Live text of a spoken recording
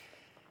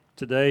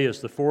Today is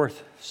the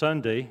fourth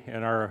Sunday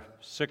in our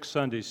 6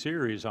 Sunday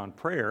series on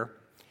prayer,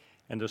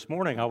 and this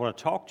morning I want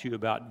to talk to you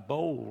about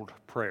bold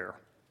prayer.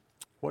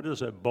 What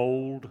is a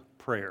bold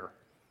prayer?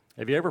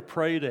 Have you ever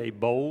prayed a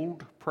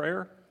bold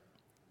prayer?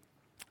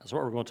 That's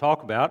what we're going to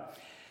talk about.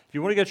 If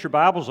you want to get your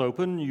Bibles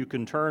open, you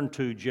can turn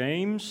to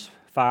James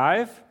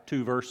 5,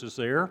 2 verses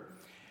there,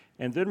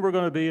 and then we're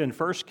going to be in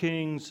 1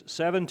 Kings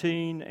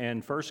 17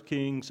 and 1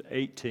 Kings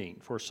 18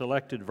 for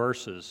selected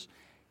verses.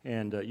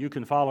 And you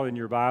can follow in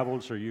your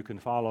Bibles, or you can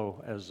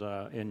follow as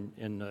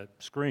in the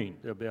screen.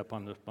 They'll be up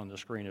on the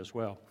screen as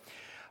well.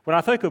 When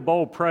I think of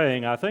bold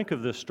praying, I think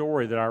of this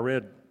story that I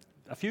read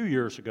a few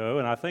years ago,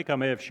 and I think I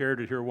may have shared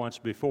it here once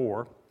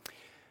before.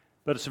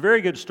 But it's a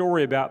very good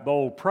story about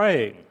bold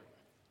praying.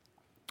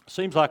 It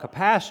seems like a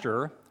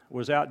pastor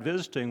was out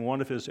visiting one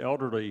of his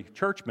elderly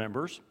church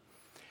members.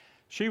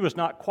 She was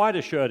not quite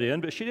a shut-in,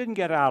 but she didn't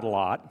get out a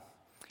lot.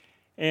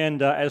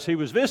 And as he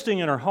was visiting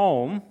in her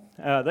home,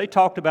 they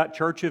talked about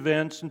church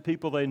events and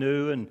people they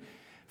knew, and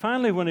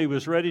finally when he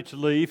was ready to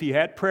leave, he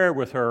had prayer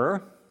with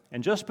her,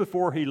 and just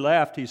before he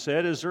left, he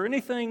said, "Is there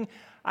anything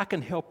I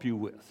can help you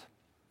with?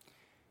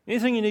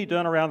 Anything you need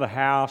done around the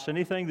house,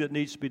 anything that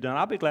needs to be done?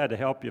 I'll be glad to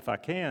help you if I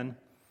can."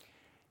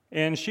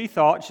 And she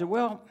said,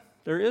 "Well,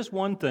 there is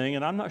one thing,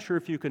 and I'm not sure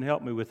if you can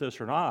help me with this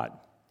or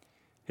not."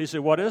 He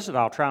said, "What is it?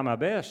 I'll try my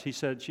best." She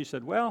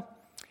said, "Well,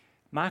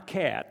 my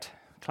cat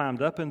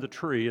climbed up in the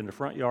tree in the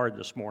front yard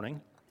this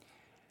morning,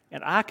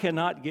 and I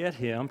cannot get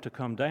him to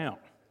come down.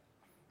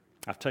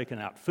 I've taken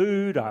out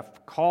food,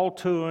 I've called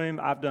to him,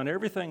 I've done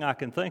everything I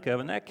can think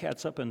of, and that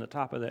cat's up in the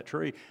top of that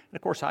tree. And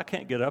of course, I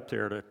can't get up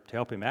there to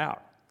help him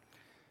out."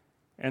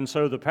 And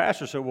so the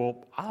pastor said,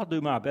 "Well, I'll do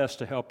my best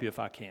to help you if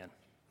I can."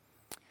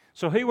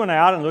 So he went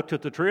out and looked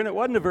at the tree, and it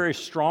wasn't a very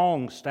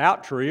strong,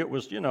 stout tree. It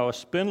was, a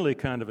spindly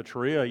kind of a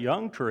tree, a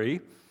young tree.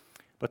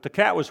 But the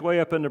cat was way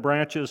up in the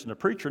branches, and the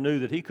preacher knew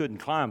that he couldn't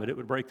climb it. It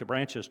would break the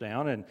branches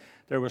down, and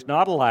there was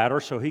not a ladder,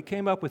 so he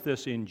came up with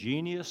this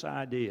ingenious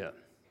idea.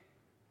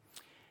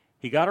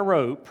 He got a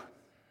rope,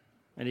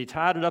 and he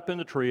tied it up in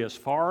the tree as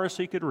far as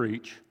he could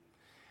reach,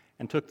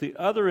 and took the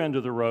other end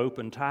of the rope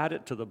and tied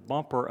it to the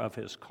bumper of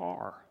his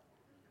car.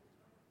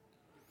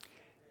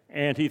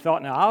 And he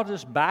thought, now I'll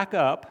just back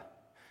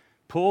up,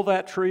 pull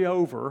that tree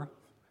over,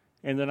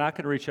 and then I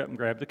can reach up and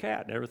grab the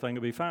cat, and everything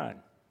will be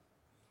fine.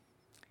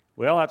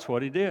 Well, that's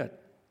what he did.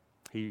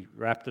 He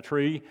wrapped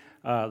the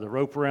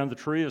rope around the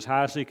tree as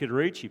high as he could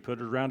reach. He put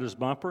it around his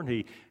bumper, and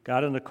he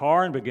got in the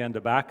car and began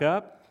to back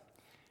up.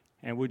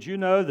 And would you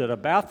know that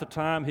about the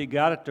time he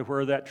got it to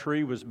where that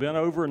tree was bent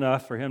over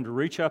enough for him to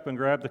reach up and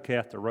grab the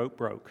cat, the rope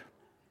broke.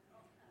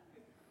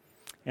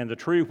 And the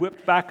tree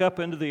whipped back up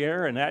into the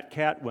air, and that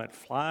cat went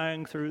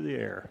flying through the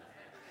air.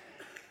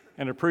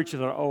 And the preacher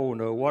thought, "Oh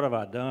no, what have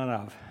I done?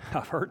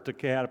 I've hurt the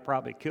cat. I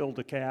probably killed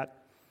the cat."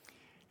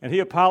 And he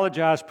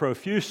apologized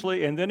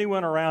profusely, and then he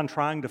went around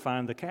trying to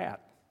find the cat.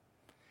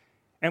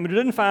 And when he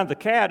didn't find the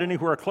cat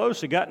anywhere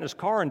close, he got in his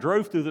car and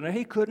drove through the night.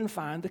 He couldn't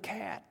find the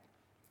cat.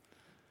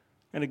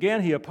 And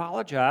again, he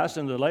apologized,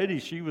 and the lady,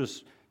 she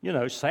was,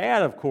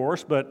 sad, of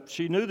course, but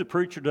she knew the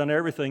preacher done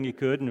everything he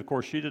could, and of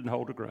course, she didn't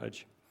hold a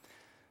grudge.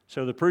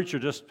 So the preacher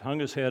just hung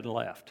his head and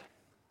left.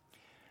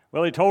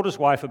 Well, he told his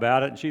wife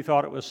about it, and she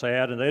thought it was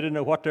sad, and they didn't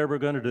know what they were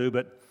going to do,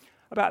 but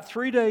about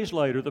 3 days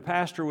later, the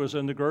pastor was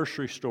in the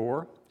grocery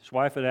store. His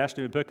wife had asked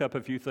him to pick up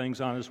a few things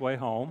on his way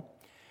home.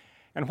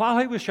 And while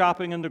he was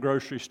shopping in the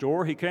grocery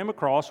store, he came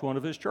across one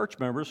of his church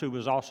members who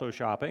was also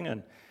shopping,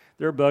 and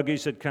their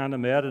buggies had kind of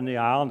met in the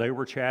aisle, and they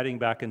were chatting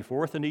back and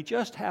forth, and he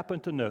just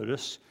happened to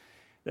notice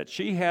that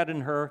she had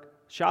in her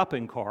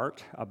shopping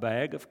cart a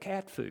bag of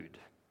cat food.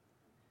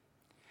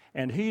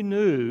 And he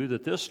knew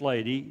that this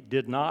lady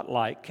did not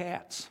like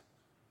cats.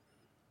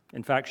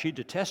 In fact, she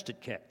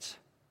detested cats.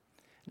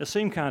 It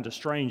seemed kind of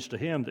strange to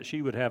him that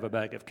she would have a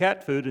bag of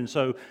cat food, and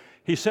so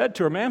he said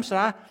to her, "Ma'am,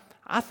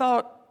 I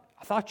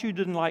thought you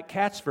didn't like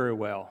cats very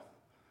well."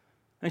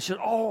 And she said,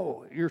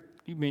 "Oh, you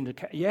mean the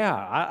cat? Yeah,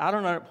 I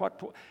don't know what."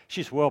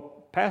 She said, "Well,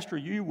 Pastor,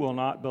 you will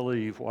not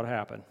believe what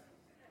happened.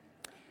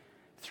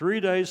 3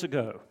 days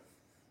ago,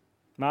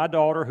 my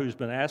daughter, who's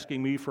been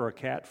asking me for a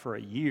cat for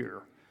a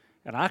year,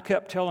 and I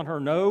kept telling her,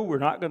 no, we're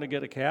not going to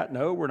get a cat.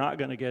 No, we're not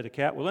going to get a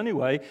cat. Well,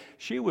 anyway,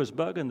 she was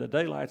bugging the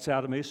daylights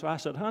out of me, so I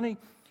said, honey,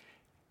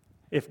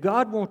 if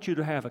God wants you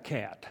to have a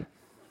cat,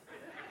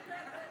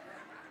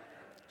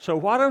 so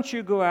why don't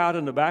you go out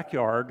in the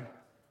backyard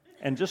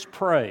and just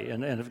pray,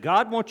 and if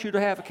God wants you to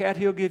have a cat,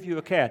 He'll give you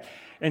a cat."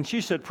 And she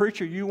said,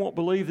 "Preacher, you won't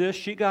believe this."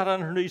 She got on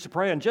her knees to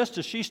pray, and just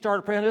as she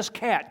started praying, this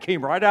cat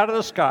came right out of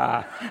the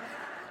sky,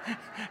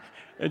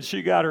 and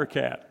she got her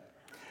cat.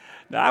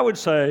 Now, I would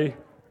say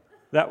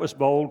that was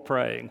bold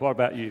praying. What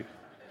about you?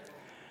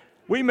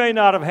 We may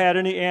not have had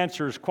any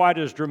answers quite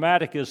as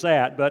dramatic as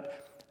that, but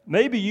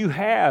maybe you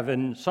have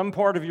in some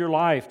part of your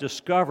life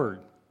discovered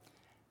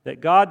that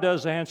God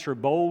does answer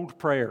bold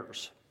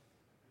prayers,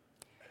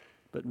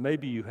 but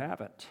maybe you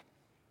haven't.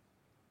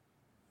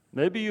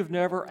 Maybe you've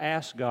never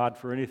asked God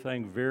for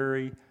anything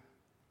very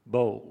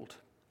bold.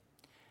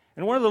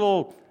 And one of the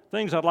little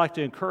things I'd like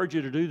to encourage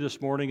you to do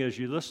this morning as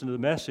you listen to the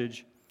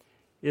message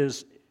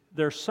is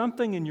there's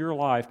something in your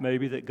life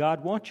maybe that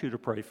God wants you to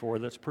pray for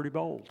that's pretty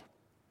bold.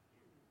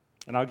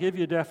 And I'll give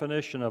you a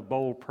definition of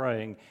bold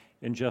praying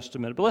in just a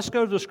minute. But let's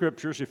go to the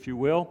Scriptures, if you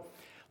will.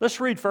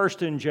 Let's read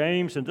first in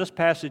James, and this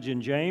passage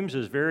in James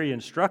is very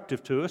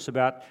instructive to us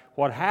about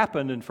what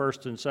happened in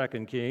 1st and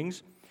 2nd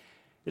Kings.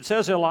 It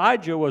says,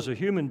 Elijah was a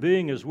human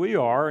being as we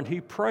are, and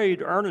he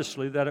prayed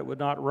earnestly that it would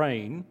not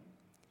rain.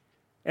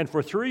 And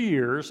for 3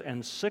 years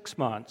and 6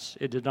 months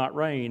it did not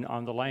rain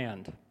on the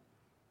land.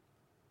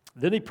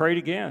 Then he prayed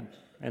again,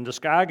 and the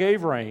sky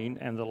gave rain,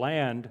 and the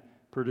land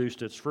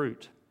produced its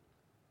fruit.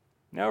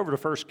 Now over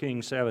to 1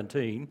 Kings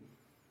 17.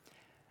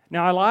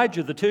 Now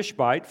Elijah the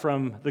Tishbite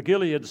from the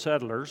Gilead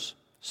settlers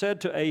said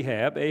to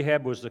Ahab,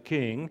 Ahab was the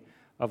king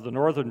of the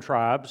northern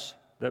tribes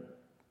that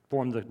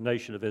formed the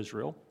nation of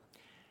Israel,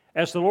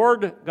 As the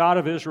Lord God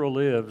of Israel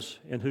lives,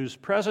 in whose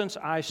presence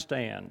I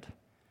stand,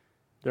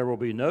 there will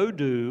be no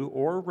dew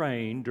or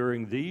rain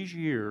during these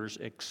years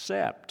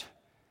except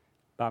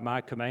by my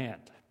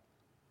command.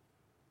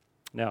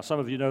 Now, some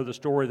of you know the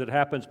story that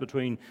happens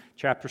between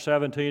chapter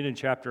 17 and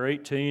chapter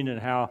 18 and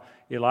how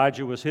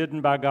Elijah was hidden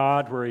by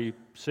God, where he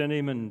sent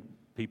him and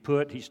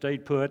he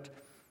stayed put.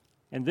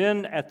 And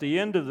then at the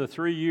end of the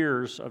 3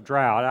 years of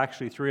drought,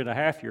 actually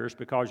 3.5 years,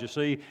 because you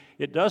see,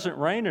 it doesn't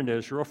rain in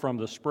Israel from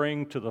the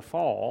spring to the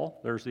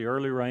fall. There's the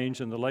early rains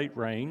and the late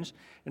rains.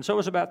 And so it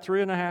was about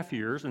 3.5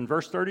 years. In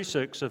verse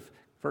 36 of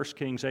 1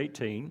 Kings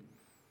 18,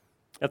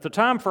 at the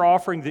time for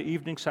offering the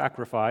evening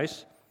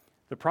sacrifice,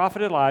 the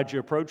prophet Elijah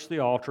approached the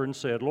altar and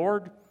said,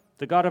 Lord,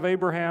 the God of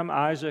Abraham,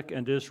 Isaac,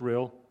 and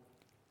Israel,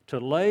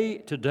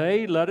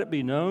 today let it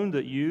be known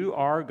that you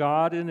are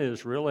God in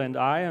Israel, and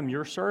I am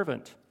your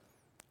servant,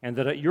 and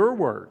that at your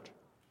word,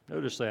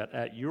 notice that,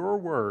 at your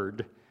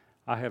word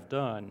I have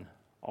done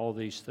all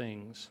these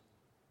things.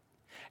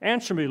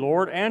 Answer me,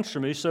 Lord,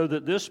 answer me, so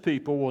that this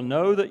people will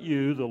know that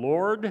you, the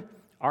Lord,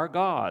 are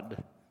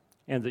God,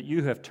 and that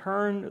you have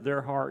turned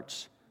their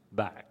hearts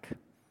back.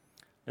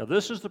 Now,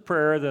 this is the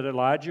prayer that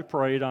Elijah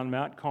prayed on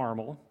Mount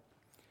Carmel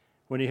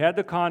when he had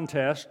the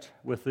contest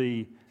with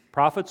the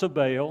prophets of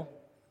Baal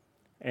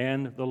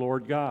and the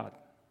Lord God.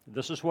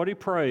 This is what he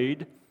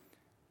prayed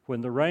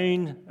when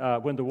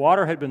the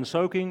water had been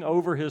soaking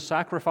over his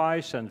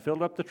sacrifice and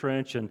filled up the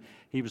trench, and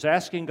he was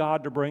asking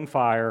God to bring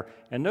fire.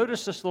 And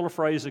notice this little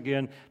phrase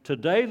again,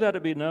 today let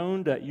it be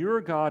known that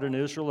you're God in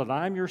Israel, and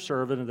I'm your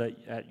servant, and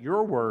that at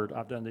your word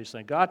I've done these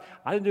things. God,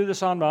 I didn't do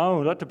this on my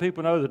own. Let the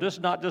people know that this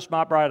is not just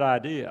my bright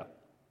idea.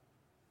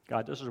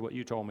 God, this is what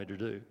you told me to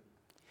do.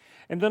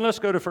 And then let's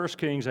go to 1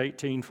 Kings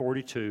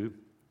 18:42.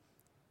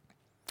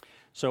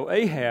 So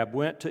Ahab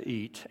went to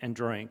eat and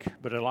drink,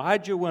 but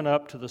Elijah went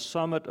up to the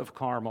summit of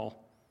Carmel.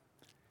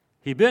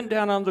 He bent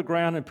down on the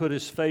ground and put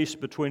his face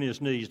between his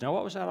knees. Now,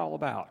 what was that all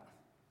about?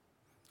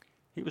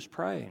 He was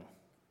praying.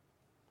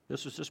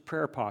 This was his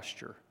prayer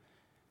posture.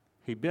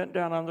 He bent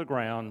down on the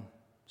ground,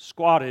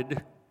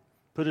 squatted,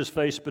 put his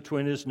face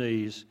between his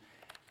knees.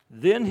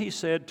 Then he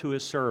said to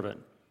his servant,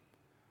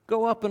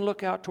 go up and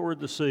look out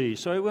toward the sea.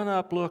 So he went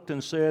up, looked,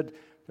 and said,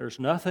 there's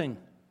nothing.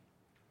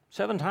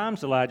 7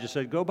 times Elijah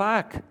said, go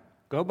back,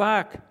 go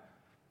back.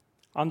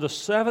 On the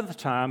 7th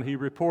time he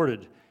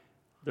reported,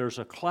 there's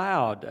a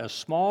cloud as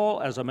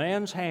small as a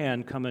man's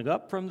hand coming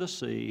up from the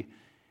sea.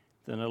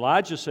 Then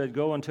Elijah said,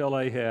 go and tell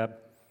Ahab,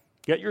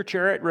 get your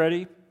chariot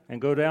ready and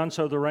go down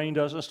so the rain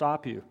doesn't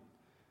stop you.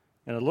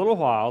 In a little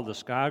while the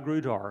sky grew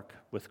dark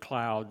with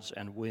clouds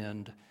and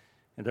wind,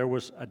 and there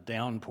was a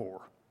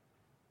downpour.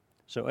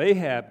 So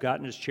Ahab got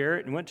in his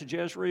chariot and went to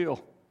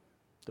Jezreel.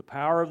 The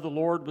power of the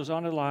Lord was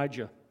on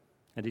Elijah,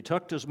 and he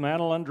tucked his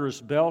mantle under his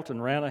belt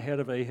and ran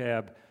ahead of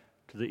Ahab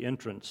to the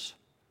entrance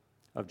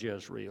of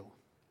Jezreel.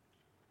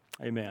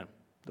 Amen.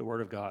 The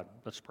word of God.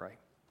 Let's pray.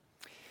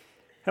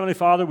 Heavenly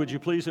Father, would you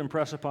please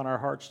impress upon our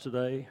hearts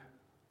today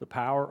the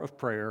power of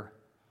prayer,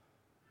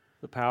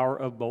 the power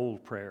of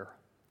bold prayer.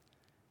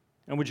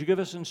 And would you give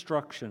us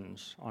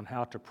instructions on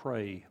how to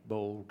pray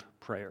bold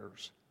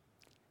prayers?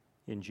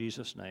 In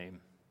Jesus'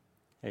 name.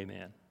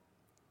 Amen.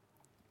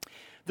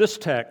 This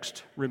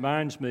text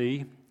reminds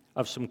me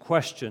of some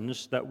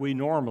questions that we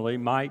normally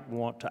might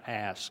want to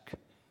ask.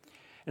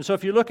 And so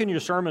if you look in your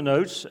sermon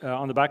notes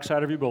on the back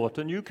side of your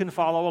bulletin, you can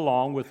follow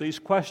along with these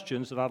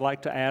questions that I'd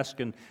like to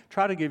ask and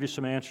try to give you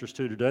some answers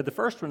to today. The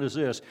first one is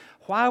this: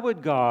 why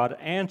would God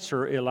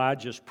answer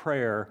Elijah's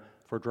prayer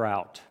for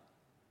drought?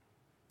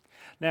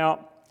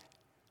 Now,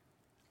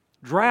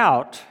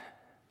 drought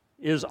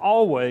is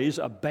always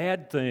a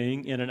bad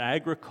thing in an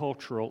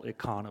agricultural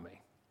economy.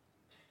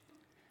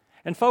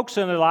 And folks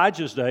in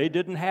Elijah's day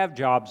didn't have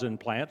jobs in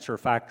plants or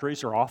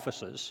factories or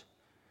offices.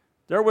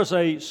 There was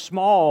a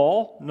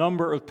small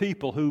number of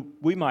people who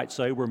we might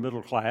say were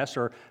middle class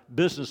or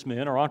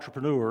businessmen or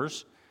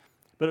entrepreneurs,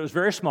 but it was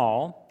very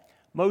small.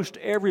 Most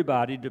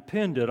everybody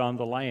depended on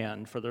the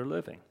land for their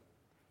living.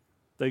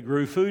 They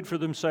grew food for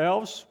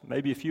themselves.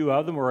 Maybe a few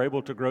of them were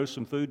able to grow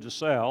some food to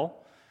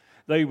sell.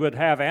 They would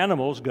have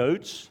animals,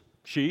 goats,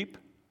 sheep,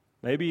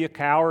 maybe a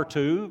cow or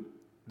two,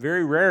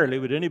 Very rarely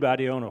would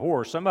anybody own a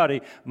horse.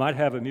 Somebody might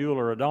have a mule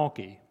or a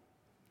donkey.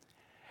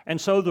 And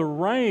so the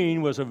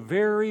rain was a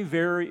very,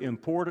 very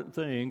important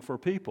thing for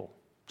people,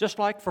 just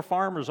like for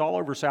farmers all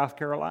over South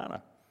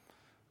Carolina.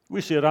 We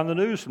see it on the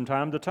news from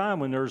time to time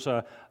when there's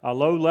a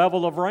low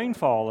level of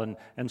rainfall,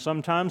 and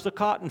sometimes the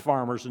cotton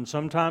farmers, and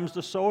sometimes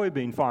the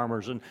soybean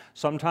farmers, and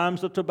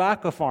sometimes the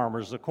tobacco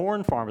farmers, the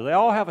corn farmers. They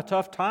all have a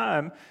tough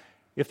time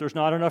if there's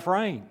not enough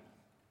rain.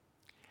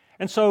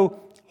 And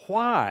so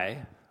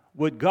why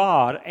would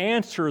God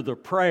answer the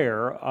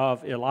prayer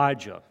of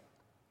Elijah?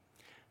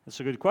 It's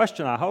a good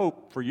question, I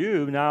hope, for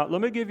you. Now,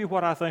 let me give you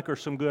what I think are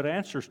some good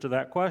answers to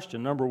that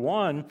question. Number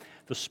one,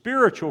 the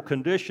spiritual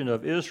condition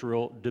of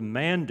Israel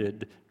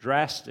demanded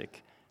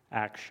drastic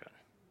action.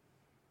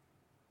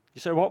 You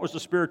say, what was the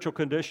spiritual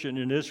condition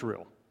in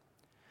Israel?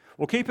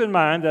 Well, keep in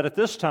mind that at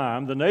this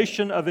time, the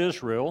nation of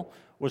Israel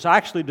was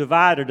actually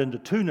divided into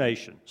two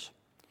nations.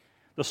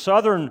 The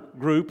southern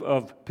group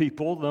of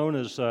people, known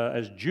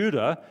as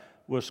Judah,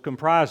 was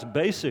comprised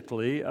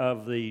basically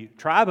of the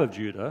tribe of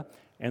Judah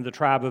and the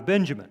tribe of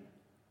Benjamin.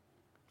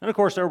 And of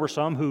course, there were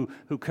some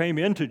who came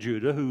into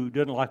Judah who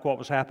didn't like what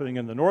was happening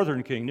in the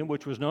northern kingdom,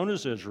 which was known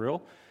as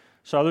Israel.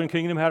 Southern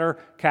kingdom had her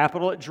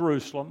capital at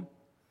Jerusalem,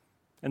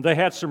 and they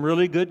had some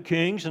really good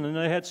kings, and then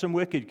they had some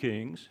wicked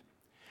kings.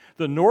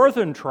 The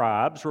northern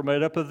tribes were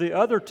made up of the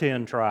other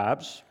 10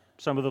 tribes.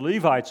 Some of the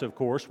Levites, of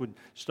course, would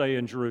stay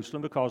in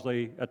Jerusalem because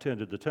they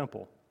attended the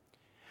temple.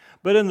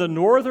 But in the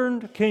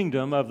northern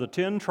kingdom of the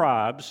 10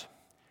 tribes,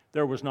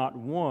 there was not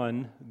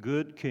one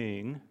good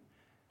king.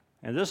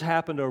 And this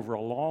happened over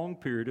a long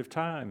period of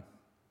time.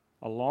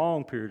 A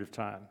long period of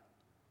time.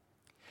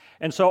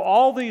 And so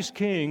all these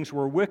kings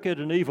were wicked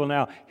and evil.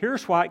 Now,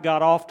 here's why it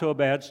got off to a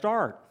bad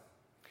start.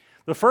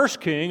 The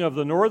first king of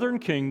the northern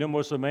kingdom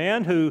was a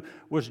man who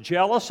was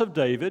jealous of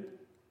David.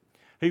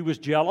 He was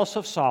jealous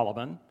of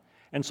Solomon.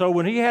 And so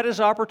when he had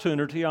his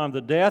opportunity on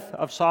the death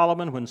of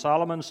Solomon, when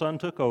Solomon's son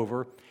took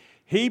over,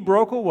 he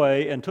broke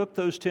away and took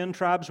those 10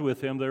 tribes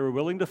with him. They were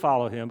willing to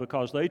follow him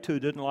because they too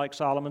didn't like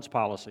Solomon's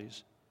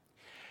policies.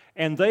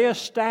 And they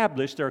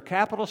established their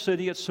capital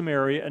city at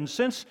Samaria, and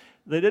since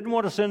they didn't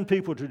want to send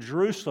people to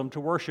Jerusalem to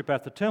worship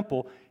at the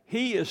temple,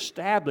 he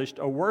established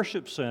a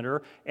worship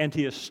center, and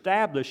he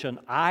established an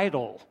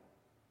idol,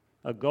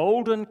 a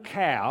golden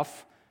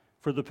calf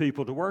for the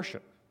people to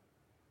worship.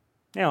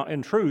 Now,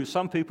 in truth,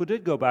 some people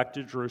did go back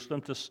to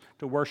Jerusalem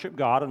to worship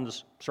God on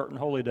certain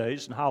holy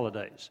days and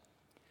holidays.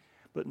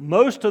 But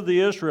most of the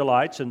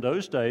Israelites in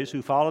those days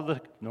who followed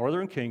the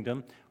northern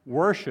kingdom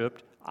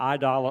worshiped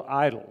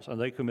idols, and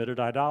they committed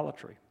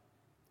idolatry.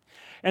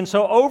 And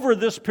so over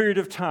this period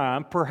of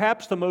time,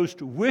 perhaps the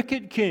most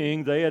wicked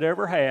king they had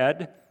ever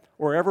had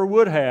or ever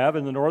would have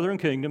in the northern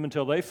kingdom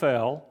until they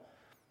fell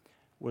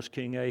was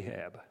King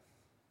Ahab.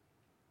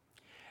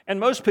 And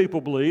most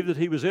people believe that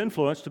he was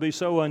influenced to be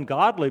so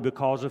ungodly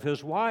because of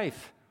his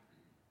wife,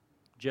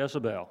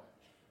 Jezebel.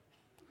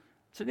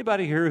 Is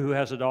anybody here who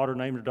has a daughter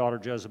named her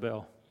daughter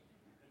Jezebel?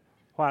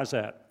 Why is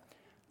that?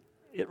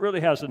 It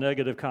really has a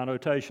negative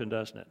connotation,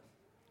 doesn't it?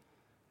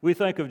 We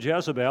think of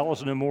Jezebel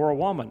as an immoral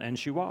woman, and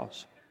she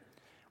was.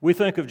 We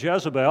think of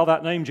Jezebel,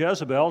 that name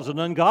Jezebel, as an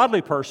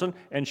ungodly person,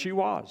 and she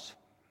was.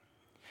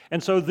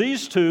 And so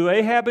these two,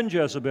 Ahab and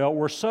Jezebel,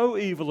 were so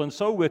evil and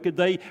so wicked,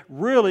 they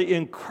really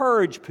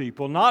encouraged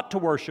people not to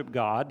worship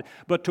God,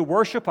 but to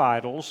worship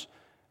idols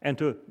and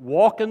to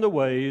walk in the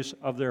ways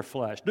of their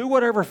flesh. Do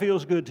whatever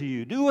feels good to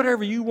you. Do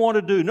whatever you want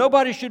to do.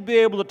 Nobody should be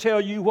able to tell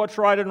you what's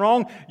right and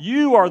wrong.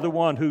 You are the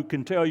one who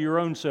can tell your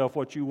own self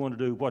what you want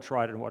to do, what's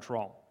right and what's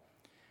wrong.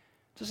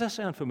 Does that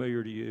sound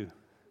familiar to you?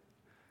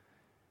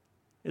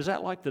 Is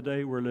that like the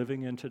day we're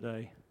living in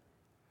today?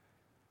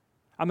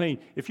 I mean,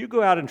 if you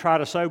go out and try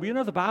to say, well, you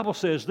know, the Bible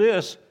says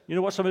this, you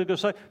know what somebody's going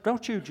to say?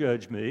 Don't you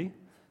judge me.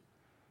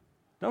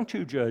 Don't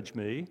you judge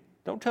me.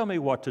 Don't tell me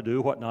what to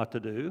do, what not to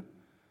do.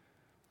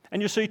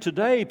 And you see,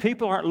 today,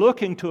 people aren't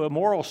looking to a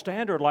moral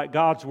standard like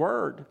God's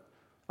Word.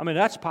 I mean,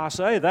 that's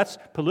passé. That's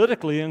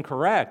politically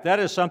incorrect. That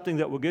is something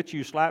that will get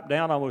you slapped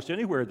down almost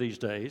anywhere these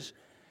days.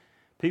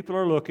 People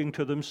are looking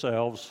to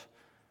themselves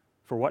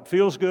for what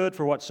feels good,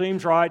 for what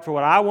seems right, for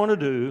what I want to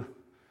do,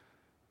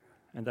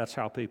 and that's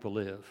how people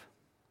live.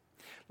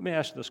 Let me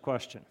ask this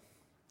question.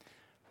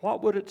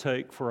 What would it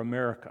take for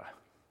America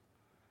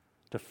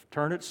to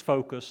turn its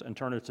focus and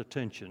turn its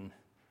attention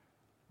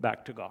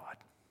back to God?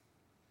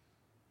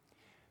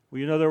 Well,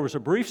 you know, there was a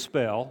brief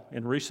spell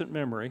in recent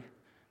memory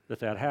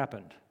that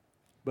happened,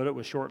 but it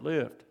was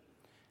short-lived.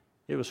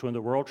 It was when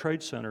the World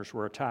Trade Centers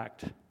were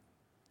attacked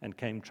and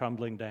came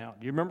tumbling down.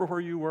 Do you remember where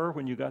you were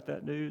when you got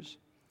that news?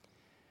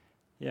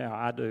 Yeah,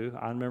 I do.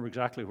 I remember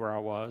exactly where I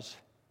was.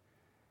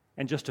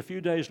 And just a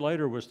few days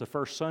later was the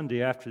first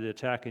Sunday after the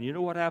attack. And you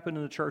know what happened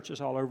in the churches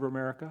all over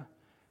America?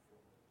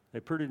 They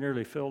pretty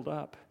nearly filled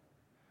up.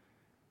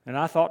 And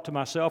I thought to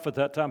myself at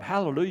that time,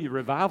 hallelujah,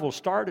 revival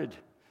started.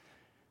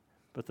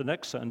 But the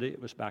next Sunday,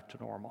 it was back to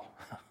normal.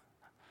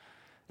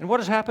 And what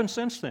has happened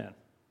since then?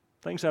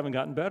 Things haven't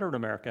gotten better in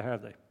America,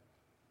 have they?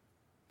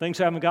 Things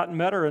haven't gotten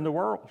better in the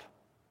world.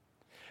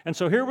 And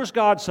so here was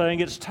God saying,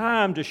 it's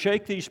time to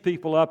shake these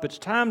people up. It's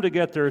time to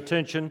get their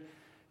attention.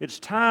 It's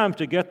time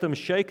to get them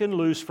shaken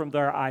loose from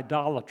their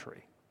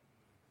idolatry.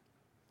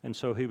 And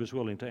so he was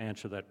willing to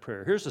answer that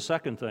prayer. Here's the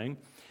second thing.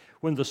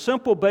 When the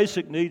simple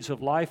basic needs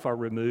of life are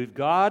removed,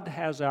 God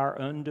has our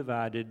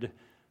undivided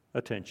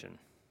attention.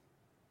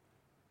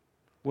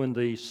 When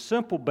the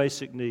simple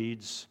basic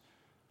needs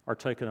are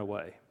taken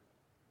away.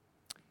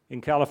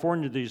 In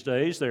California these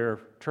days, they're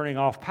turning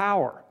off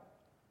power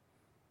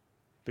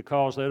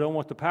because they don't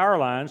want the power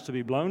lines to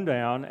be blown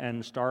down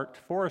and start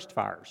forest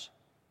fires.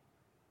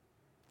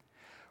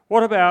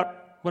 What about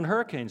when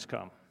hurricanes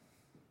come?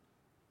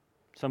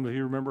 Some of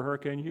you remember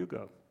Hurricane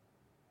Hugo.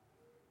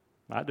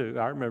 I do.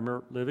 I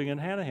remember living in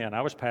Hanahan.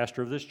 I was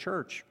pastor of this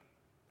church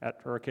at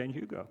Hurricane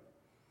Hugo.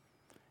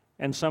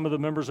 And some of the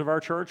members of our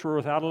church were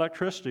without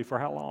electricity for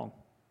how long?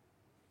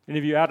 Any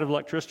of you out of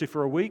electricity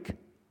for a week?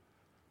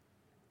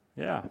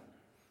 Yeah.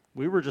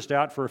 We were just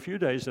out for a few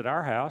days at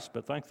our house,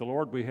 but thank the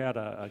Lord we had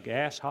a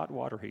gas hot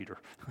water heater.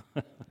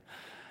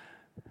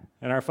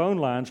 And our phone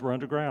lines were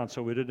underground,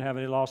 so we didn't have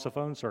any loss of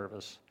phone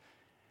service.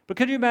 But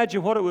can you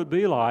imagine what it would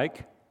be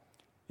like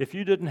if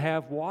you didn't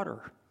have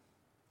water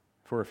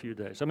for a few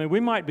days? I mean, we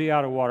might be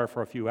out of water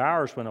for a few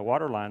hours when a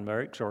water line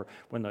breaks or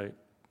when the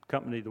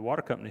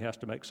water company has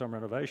to make some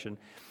renovation.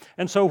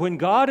 And so when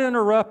God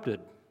interrupted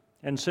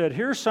and said,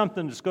 here's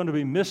something that's going to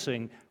be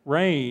missing,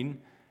 rain,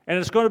 and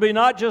it's going to be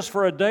not just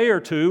for a day or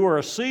two or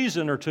a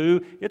season or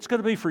two, it's going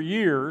to be for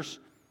years,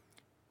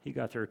 he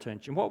got their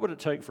attention. What would it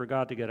take for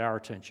God to get our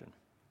attention?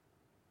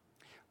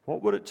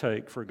 What would it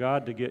take for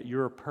God to get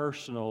your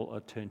personal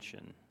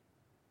attention?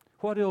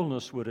 What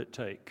illness would it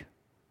take?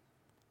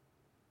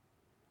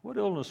 What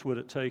illness would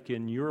it take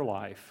in your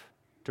life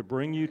to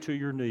bring you to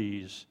your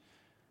knees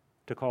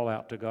to call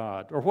out to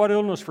God? Or what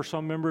illness for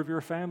some member of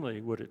your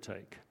family would it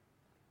take?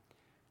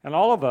 And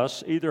all of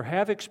us either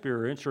have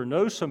experienced or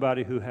know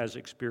somebody who has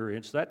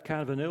experienced that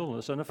kind of an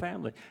illness in a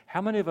family.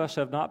 How many of us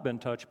have not been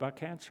touched by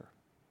cancer?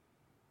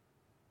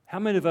 How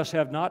many of us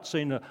have not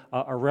seen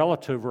a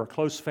relative or a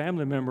close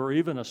family member, or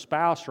even a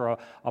spouse or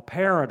a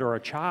parent or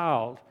a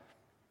child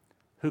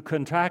who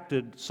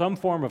contracted some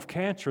form of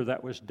cancer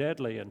that was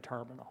deadly and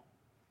terminal?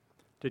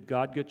 Did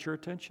God get your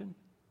attention?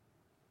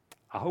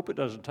 I hope it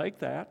doesn't take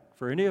that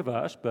for any of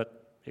us,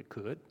 but it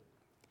could.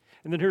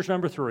 And then here's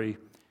number 3.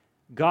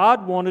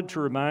 God wanted to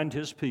remind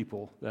his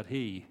people that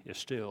he is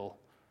still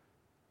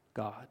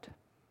God.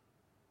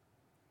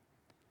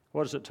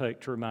 What does it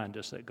take to remind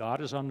us that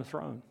God is on the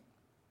throne?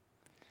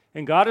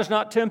 And God is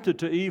not tempted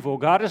to evil.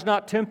 God is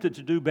not tempted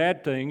to do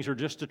bad things or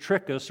just to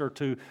trick us or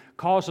to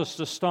cause us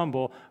to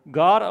stumble.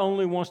 God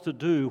only wants to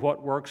do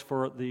what works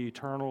for the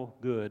eternal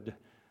good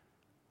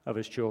of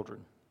his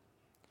children.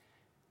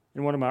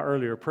 In one of my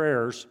earlier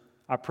prayers,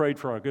 I prayed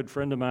for a good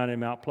friend of mine in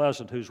Mount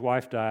Pleasant whose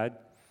wife died.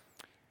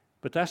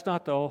 But that's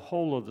not the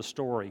whole of the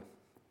story.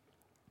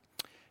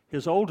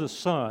 His oldest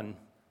son,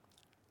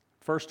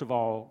 first of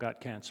all,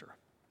 got cancer.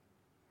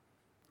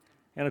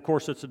 And of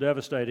course, it's a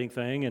devastating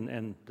thing,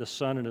 and the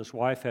son and his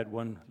wife had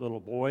one little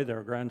boy,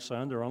 their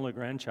grandson, their only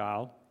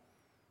grandchild.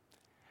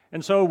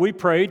 And so we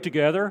prayed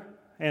together,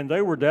 and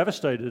they were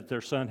devastated that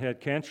their son had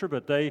cancer,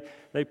 but they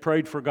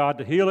prayed for God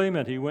to heal him,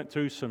 and he went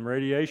through some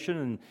radiation,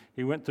 and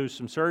he went through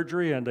some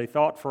surgery, and they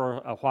thought for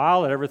a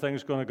while that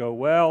everything's going to go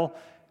well.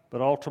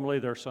 But ultimately,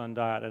 their son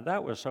died, and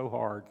that was so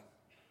hard.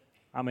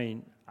 I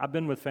mean, I've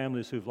been with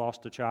families who've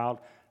lost a child.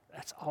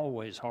 That's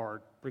always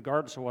hard,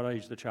 regardless of what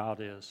age the child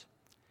is.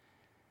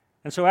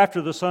 And so after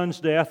the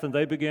son's death, and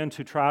they began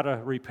to try to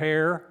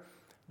repair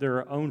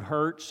their own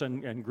hurts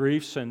and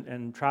griefs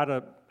and try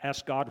to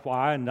ask God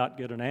why and not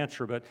get an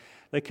answer. But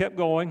they kept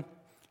going,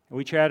 and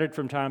we chatted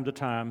from time to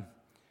time.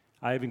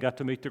 I even got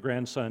to meet the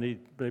grandson.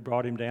 They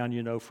brought him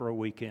down, for a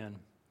weekend.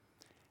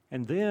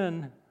 And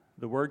then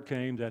the word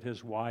came that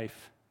his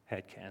wife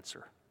had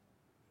cancer.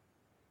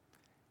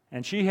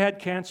 And she had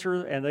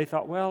cancer, and they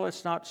thought, well,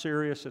 it's not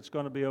serious, it's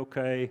going to be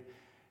okay.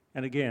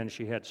 And again,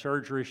 she had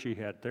surgery, she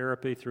had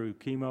therapy through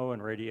chemo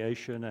and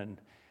radiation, and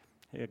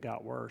it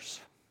got worse,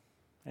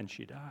 and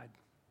she died.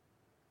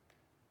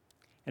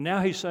 And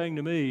now he's saying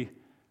to me,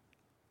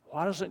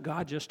 why doesn't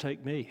God just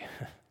take me?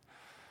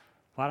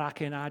 Why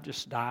can't I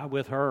just die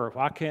with her?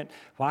 Why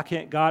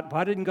didn't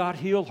God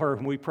heal her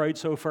when we prayed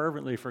so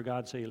fervently for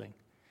God's healing?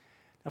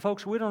 Now,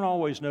 folks, we don't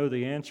always know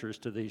the answers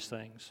to these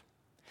things.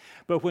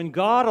 But when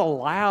God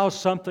allows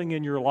something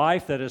in your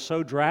life that is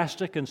so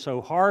drastic and so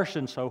harsh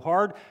and so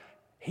hard,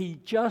 he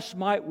just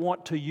might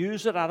want to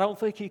use it. I don't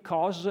think he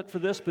causes it for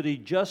this, but he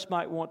just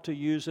might want to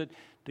use it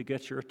to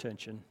get your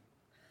attention.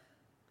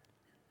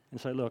 And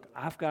say, look,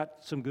 I've got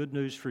some good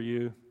news for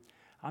you.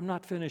 I'm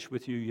not finished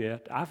with you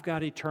yet. I've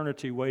got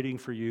eternity waiting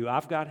for you.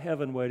 I've got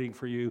heaven waiting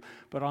for you.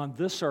 But on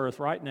this earth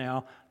right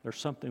now, there's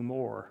something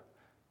more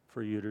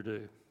for you to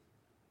do.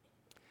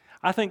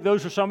 I think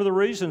those are some of the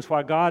reasons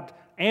why God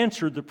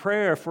answered the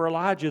prayer for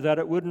Elijah that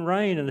it wouldn't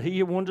rain, and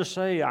he wanted to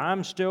say,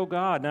 I'm still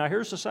God. Now,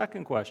 here's the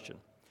second question.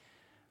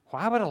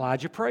 Why would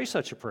Elijah pray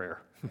such a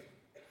prayer?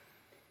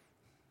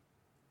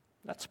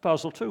 That's a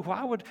puzzle, too.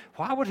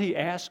 Why would he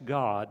ask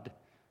God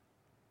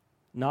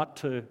not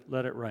to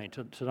let it rain,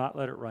 to not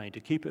let it rain, to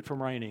keep it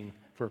from raining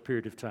for a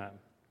period of time.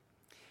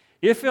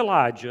 If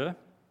Elijah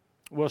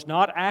was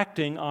not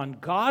acting on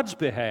God's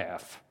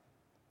behalf,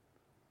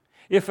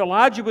 if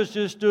Elijah was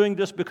just doing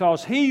this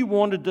because he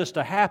wanted this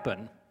to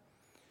happen,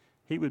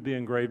 he would be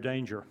in grave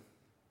danger.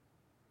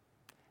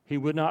 He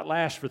would not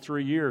last for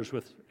 3 years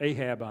with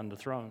Ahab on the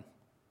throne.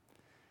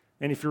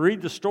 And if you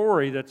read the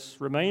story that's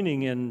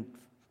remaining in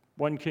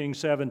 1 Kings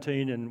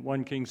 17 and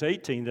 1 Kings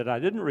 18 that I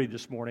didn't read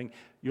this morning,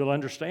 you'll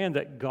understand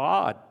that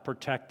God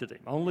protected him.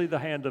 Only the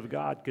hand of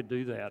God could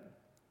do that.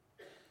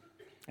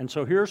 And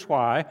so here's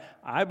why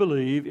I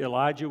believe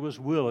Elijah was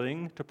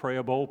willing to pray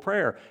a bold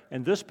prayer.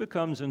 And this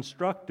becomes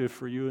instructive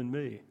for you and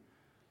me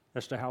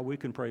as to how we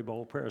can pray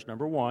bold prayers.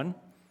 Number one,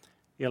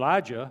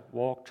 Elijah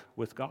walked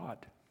with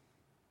God.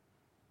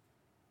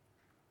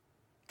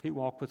 He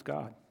walked with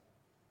God.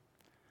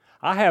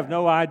 I have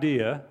no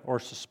idea or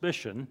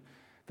suspicion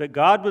that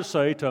God would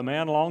say to a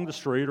man along the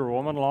street or a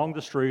woman along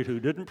the street who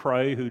didn't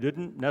pray, who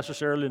didn't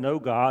necessarily know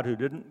God, who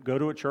didn't go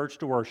to a church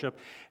to worship,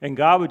 and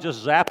God would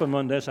just zap them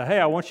one day and say, hey,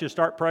 I want you to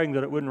start praying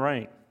that it wouldn't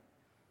rain.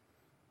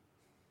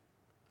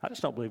 I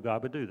just don't believe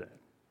God would do that.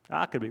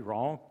 I could be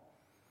wrong.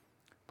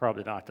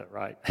 Probably not that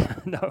right.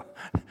 No,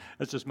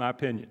 that's just my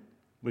opinion.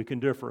 We can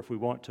differ if we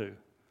want to.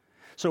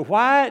 So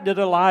why did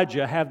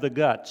Elijah have the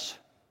guts?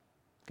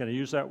 Can I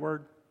use that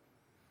word?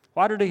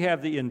 Why did he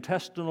have the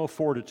intestinal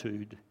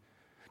fortitude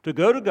to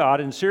go to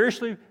God in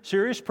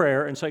serious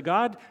prayer and say,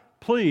 God,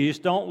 please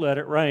don't let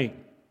it rain?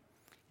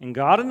 And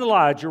God and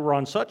Elijah were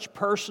on such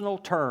personal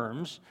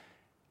terms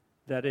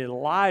that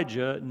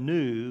Elijah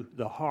knew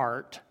the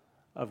heart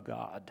of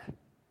God.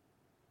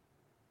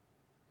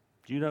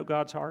 Do you know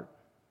God's heart?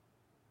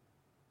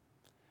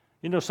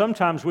 You know,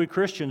 sometimes we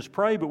Christians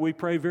pray, but we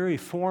pray very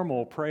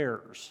formal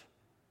prayers.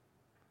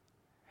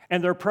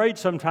 And they're prayed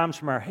sometimes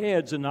from our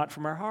heads and not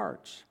from our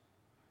hearts.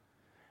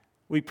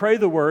 We pray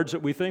the words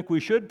that we think we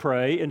should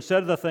pray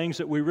instead of the things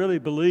that we really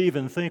believe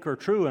and think are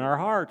true in our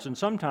hearts, and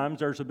sometimes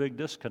there's a big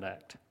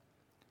disconnect.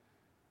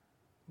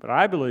 But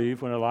I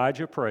believe when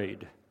Elijah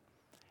prayed,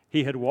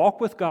 he had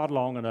walked with God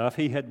long enough,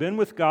 he had been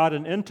with God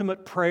in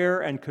intimate prayer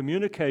and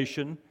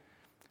communication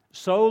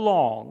so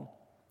long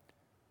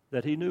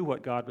that he knew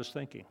what God was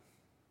thinking.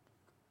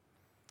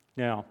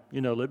 Now,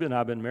 you know, Libby and I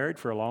have been married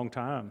for a long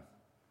time,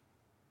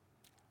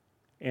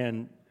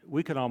 and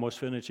we can almost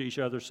finish each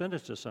other's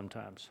sentences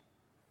sometimes.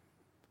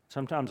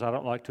 Sometimes I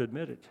don't like to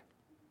admit it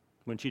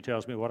when she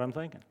tells me what I'm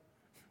thinking.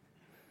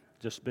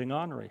 Just being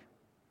ornery.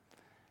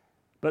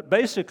 But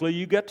basically,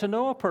 you get to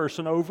know a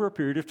person over a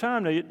period of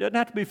time. Now, it doesn't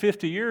have to be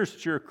 50 years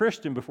that you're a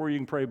Christian before you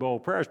can pray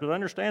bold prayers, but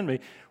understand me,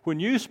 when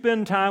you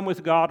spend time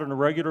with God on a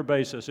regular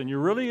basis and you're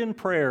really in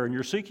prayer and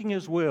you're seeking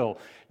His will,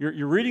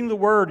 you're reading the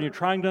Word and you're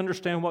trying to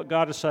understand what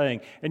God is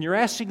saying, and you're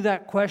asking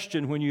that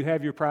question when you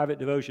have your private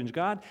devotions,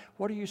 God,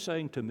 what are you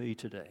saying to me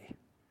today?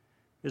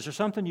 Is there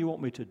something you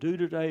want me to do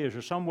today? Is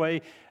there some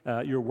way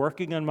you're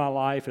working in my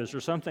life? Is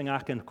there something I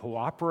can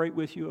cooperate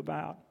with you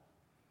about?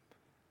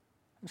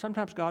 And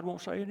sometimes God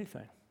won't say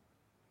anything.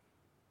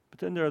 But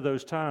then there are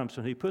those times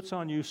when He puts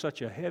on you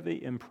such a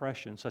heavy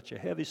impression, such a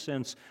heavy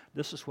sense,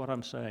 this is what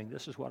I'm saying,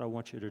 this is what I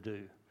want you to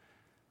do,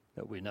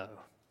 that we know.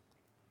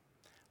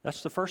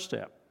 That's the first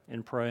step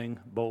in praying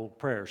bold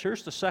prayers.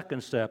 Here's the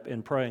second step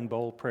in praying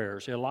bold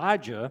prayers.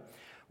 Elijah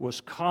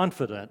was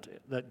confident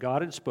that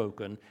God had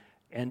spoken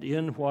and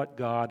in what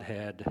God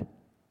had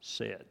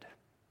said.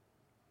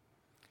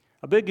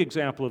 A big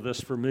example of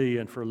this for me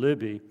and for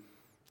Libby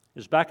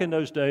is back in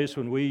those days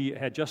when we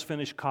had just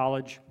finished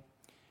college,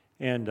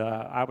 and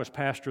I was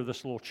pastor of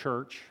this little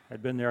church.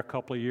 I'd been there a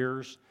couple of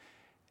years,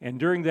 and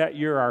during that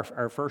year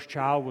our first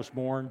child was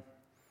born,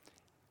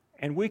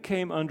 and we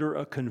came under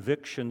a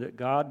conviction that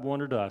God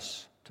wanted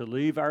us to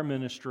leave our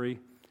ministry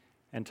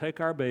and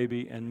take our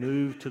baby and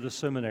move to the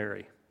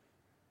seminary.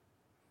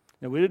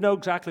 Now, we didn't know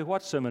exactly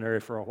what seminary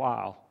for a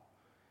while,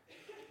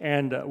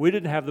 and we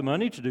didn't have the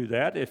money to do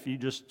that. If you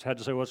just had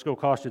to say, well, it's going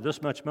to cost you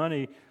this much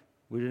money,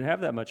 we didn't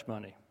have that much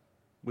money.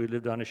 We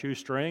lived on a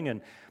shoestring, and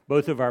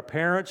both of our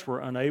parents were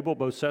unable,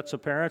 both sets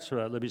of parents.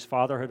 Libby's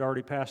father had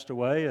already passed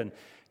away,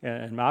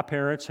 and my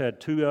parents had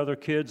two other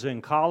kids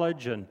in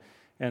college, and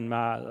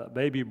my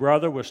baby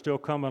brother was still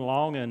coming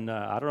along, and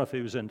I don't know if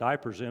he was in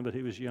diapers then, but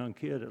he was a young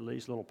kid at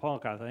least, little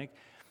punk, I think.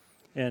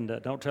 And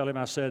don't tell him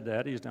I said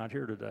that. He's not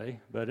here today.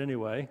 But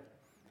anyway,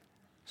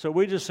 so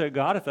we just said,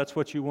 God, if that's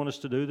what you want us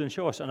to do, then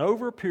show us. And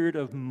over a period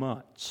of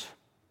months,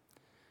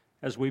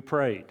 as we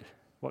prayed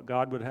what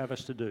God would have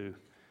us to do,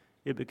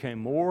 it became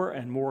more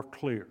and more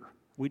clear.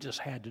 We just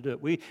had to do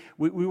it. We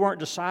weren't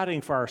deciding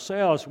for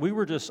ourselves. We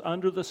were just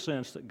under the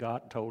sense that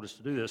God told us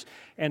to do this.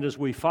 And as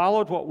we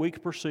followed what we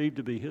perceived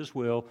to be His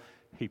will,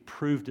 He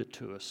proved it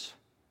to us,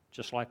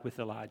 just like with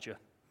Elijah.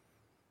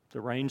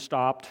 The rain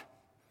stopped,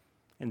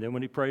 and then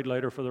when he prayed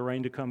later for the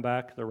rain to come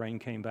back, the rain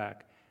came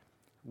back.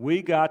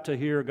 We got to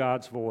hear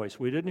God's voice.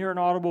 We didn't hear an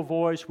audible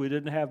voice. We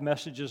didn't have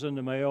messages in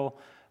the mail.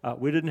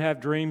 We didn't have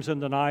dreams in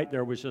the night.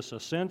 There was just a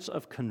sense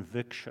of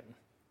conviction.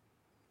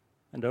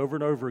 And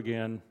over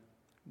again,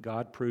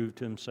 God proved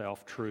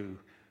Himself true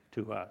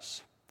to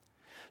us.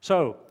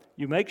 So,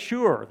 you make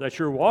sure that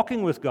you're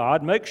walking with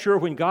God. Make sure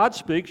when God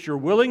speaks, you're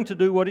willing to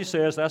do what He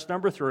says. That's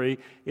number 3.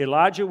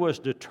 Elijah was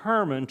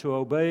determined to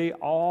obey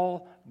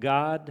all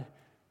God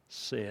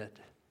said.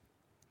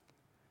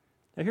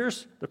 Now,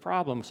 here's the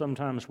problem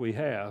sometimes we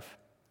have.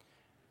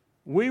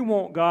 We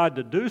want God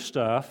to do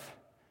stuff,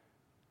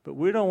 but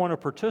we don't want to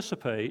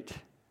participate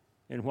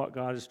in what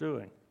God is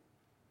doing.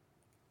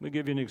 Let me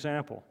give you an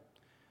example.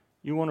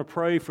 You want to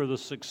pray for the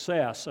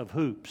success of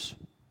Hoops,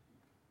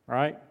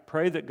 right?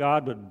 Pray that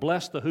God would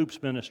bless the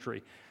Hoops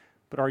ministry,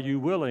 but are you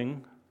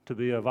willing to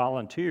be a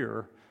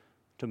volunteer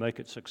to make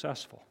it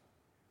successful?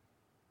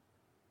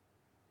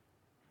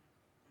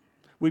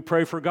 We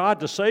pray for God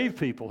to save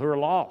people who are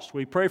lost.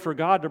 We pray for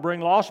God to bring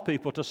lost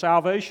people to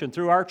salvation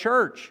through our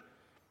church.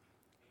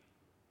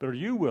 But are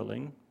you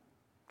willing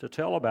to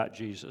tell about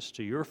Jesus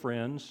to your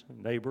friends,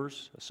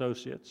 neighbors,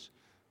 associates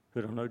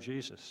who don't know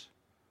Jesus?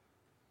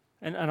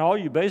 And all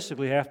you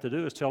basically have to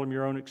do is tell them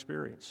your own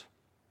experience.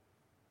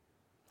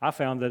 I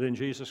found that in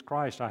Jesus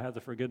Christ I have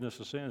the forgiveness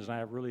of sins and I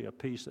have really a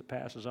peace that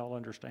passes all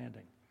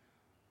understanding.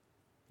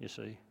 You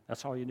see,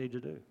 that's all you need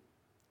to do.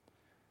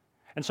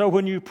 And so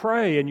when you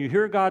pray and you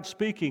hear God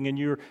speaking and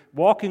you're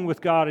walking with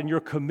God and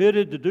you're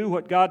committed to do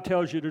what God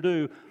tells you to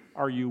do,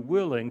 are you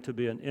willing to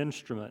be an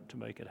instrument to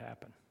make it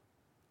happen?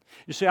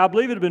 You see, I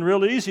believe it would have been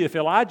real easy if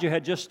Elijah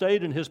had just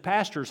stayed in his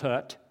pastor's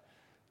hut,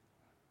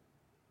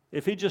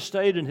 if he just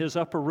stayed in his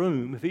upper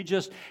room, if he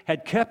just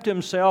had kept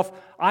himself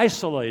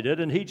isolated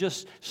and he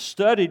just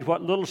studied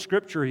what little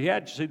scripture he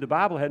had. You see, the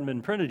Bible hadn't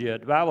been printed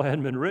yet. The Bible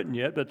hadn't been written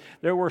yet, but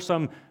there were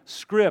some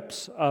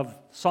scripts of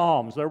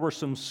Psalms. There were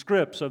some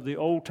scripts of the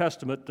Old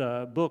Testament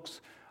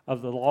books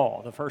of the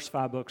law, the first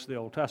 5 books of the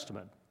Old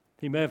Testament.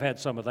 He may have had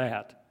some of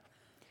that.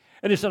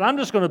 And he said, I'm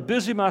just going to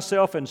busy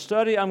myself in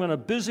study. I'm going to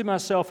busy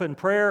myself in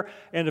prayer.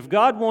 And if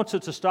God wants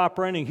it to stop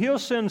raining, He'll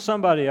send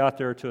somebody out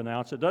there to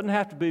announce it. It doesn't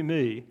have to be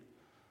me.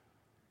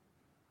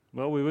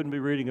 Well, we wouldn't be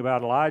reading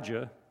about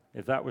Elijah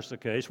if that was the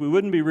case. We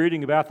wouldn't be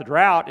reading about the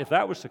drought if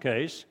that was the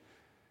case.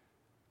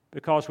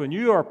 Because when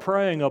you are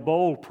praying a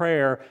bold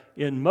prayer,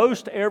 in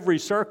most every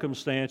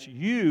circumstance,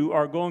 you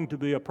are going to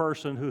be a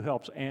person who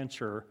helps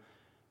answer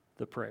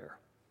the prayer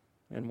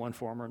in one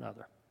form or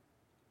another.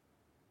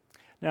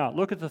 Now,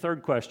 look at the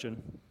third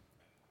question.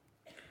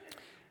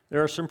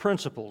 There are some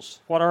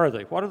principles. What are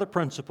they? What are the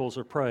principles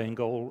of praying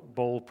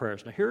bold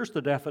prayers? Now, here's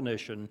the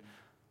definition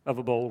of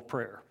a bold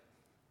prayer.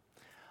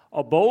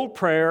 A bold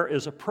prayer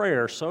is a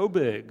prayer so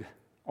big,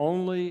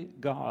 only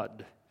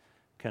God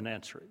can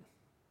answer it.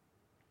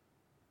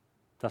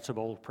 That's a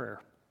bold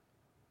prayer.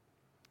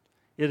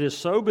 It is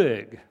so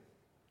big,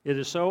 it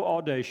is so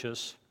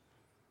audacious,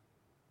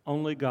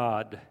 only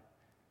God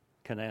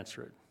can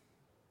answer it.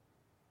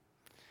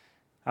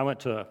 I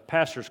went to a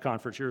pastor's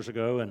conference years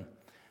ago, and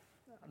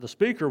the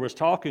speaker was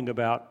talking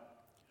about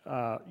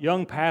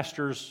young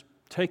pastors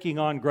taking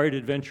on great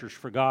adventures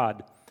for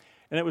God.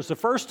 And it was the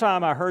first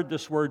time I heard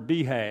this word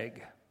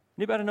BHAG.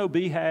 Anybody know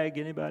BHAG?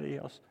 Anybody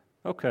else?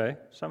 Okay,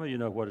 some of you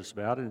know what it's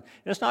about. And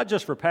it's not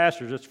just for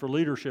pastors, it's for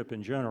leadership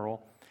in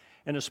general.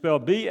 And it's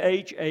spelled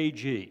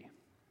BHAG.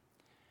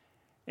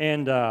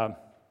 And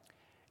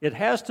it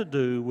has to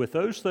do with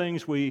those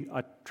things we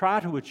try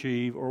to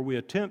achieve, or we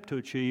attempt to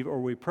achieve, or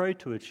we pray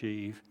to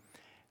achieve.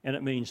 And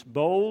it means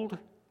bold,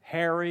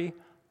 hairy,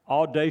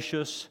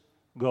 audacious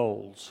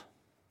goals.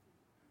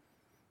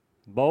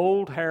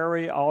 Bold,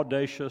 hairy,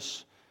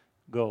 audacious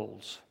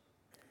goals.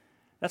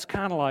 That's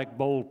kind of like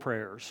bold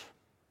prayers.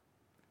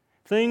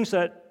 Things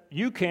that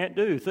you can't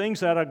do, things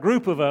that a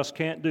group of us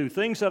can't do,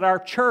 things that our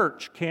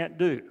church can't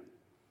do,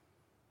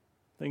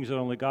 things that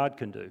only God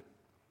can do.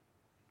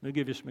 Let me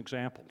give you some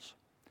examples.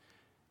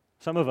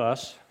 Some of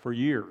us, for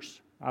years,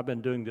 I've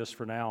been doing this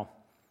for now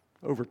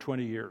over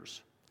 20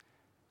 years.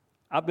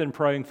 I've been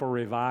praying for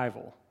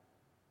revival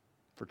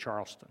for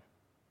Charleston.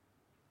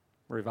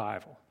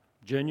 Revival.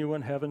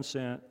 Genuine,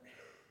 heaven-sent,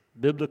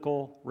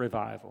 biblical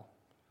revival.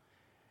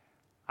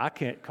 I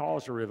can't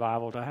cause a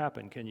revival to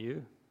happen, can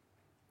you?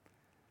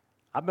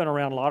 I've been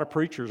around a lot of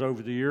preachers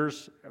over the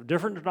years of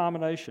different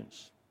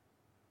denominations.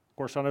 Of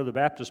course, I know the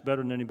Baptists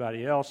better than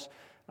anybody else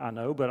I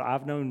know, but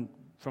I've known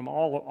from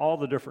all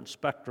the different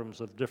spectrums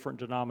of different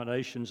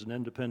denominations and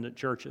independent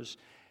churches.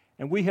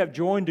 And we have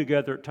joined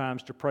together at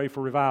times to pray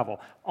for revival.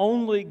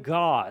 Only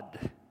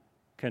God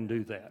can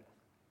do that.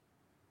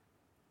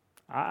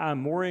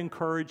 I'm more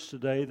encouraged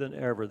today than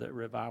ever that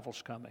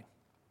revival's coming.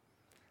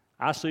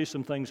 I see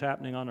some things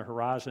happening on the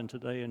horizon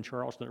today in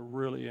Charleston that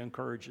really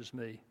encourages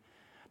me.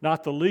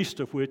 Not the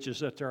least of which is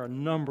that there are a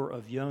number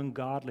of young,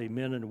 godly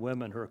men and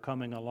women who are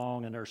coming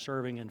along and are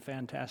serving in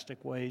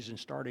fantastic ways and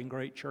starting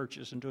great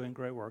churches and doing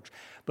great works.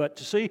 But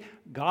to see,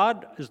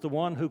 God is the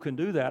one who can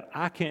do that.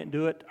 I can't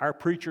do it. Our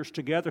preachers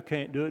together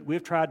can't do it.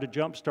 We've tried to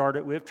jumpstart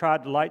it. We've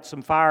tried to light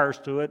some fires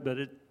to it, but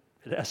it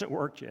hasn't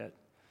worked yet.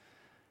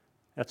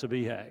 That's a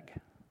BHAG.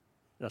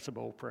 That's a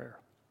bold prayer.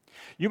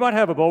 You might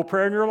have a bold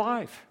prayer in your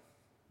life.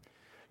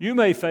 You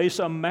may face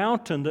a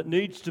mountain that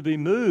needs to be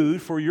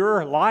moved for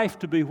your life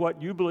to be what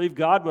you believe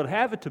God would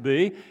have it to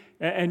be,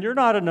 And you're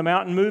not in the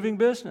mountain moving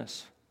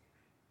business.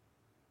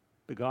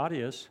 But God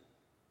is.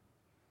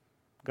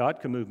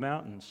 God can move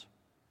mountains.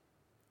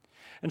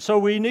 And so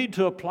we need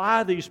to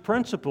apply these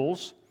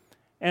principles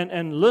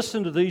and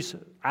listen to these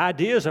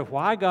ideas of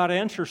why God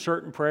answers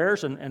certain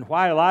prayers and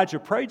why Elijah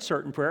prayed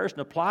certain prayers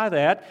and apply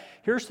that.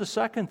 Here's the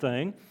second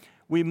thing.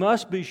 We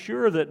must be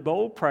sure that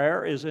bold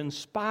prayer is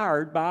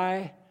inspired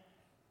by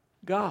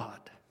God.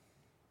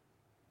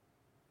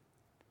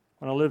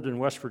 When I lived in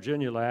West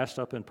Virginia last,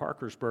 up in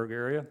Parkersburg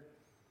area,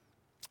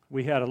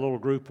 we had a little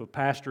group of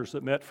pastors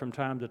that met from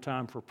time to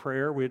time for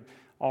prayer. We'd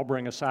all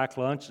bring a sack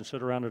lunch and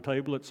sit around a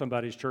table at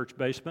somebody's church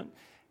basement,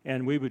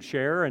 and we would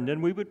share, and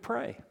then we would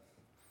pray.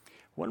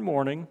 One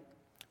morning,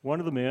 one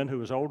of the men, who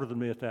was older than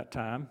me at that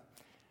time,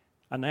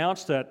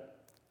 announced that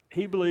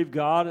he believed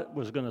God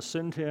was going to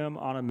send him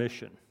on a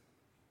mission.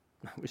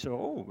 We said,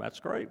 "Oh, that's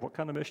great. What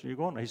kind of mission are you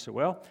going on?" He said,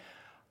 "Well,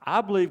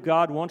 I believe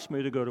God wants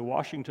me to go to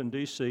Washington,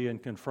 D.C.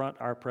 and confront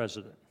our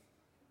president."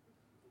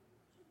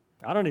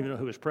 I don't even know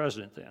who was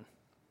president then.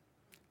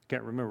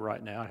 Can't remember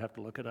right now. I'd have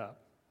to look it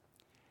up.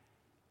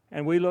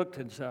 And we looked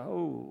and said,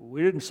 "Oh,"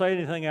 we didn't say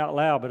anything out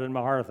loud, but in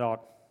my heart I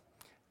thought,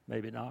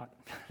 maybe not.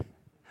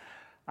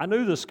 I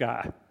knew this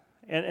guy,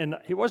 and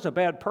he wasn't a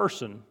bad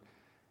person,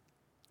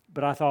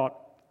 but I thought,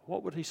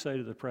 what would he say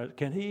to the president?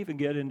 Can he even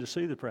get in to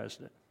see the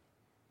president?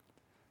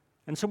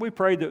 And so we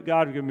prayed that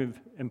God would give him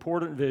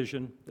important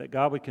vision, that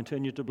God would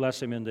continue to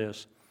bless him in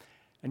this.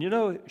 And you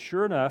know,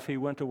 sure enough, he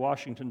went to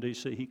Washington,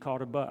 D.C. He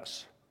caught a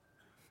bus.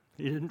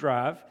 He didn't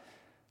drive.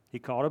 He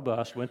caught a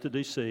bus, went to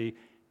D.C.,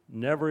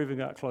 never even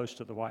got close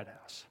to the White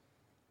House.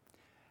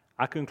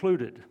 I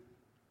concluded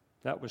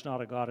that was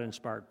not a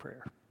God-inspired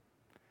prayer.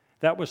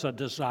 That was a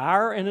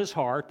desire in his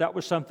heart. That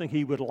was something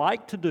he would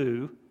like to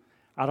do.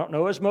 I don't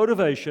know his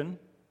motivation.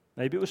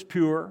 Maybe it was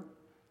pure,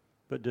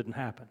 but it didn't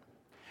happen.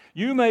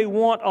 You may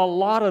want a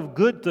lot of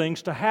good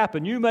things to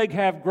happen. You may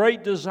have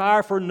great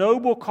desire for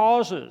noble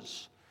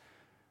causes,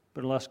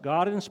 but unless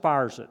God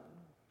inspires it,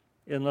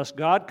 unless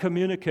God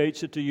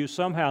communicates it to you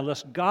somehow,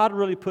 unless God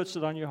really puts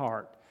it on your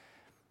heart,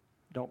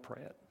 don't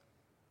pray it.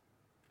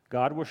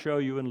 God will show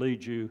you and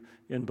lead you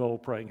in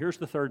bold praying. Here's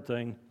the third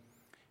thing.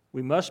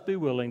 We must be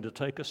willing to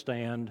take a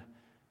stand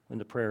when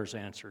the prayer is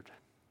answered.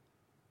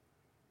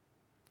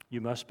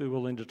 You must be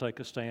willing to take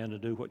a stand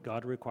and do what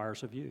God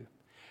requires of you.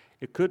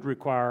 It could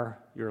require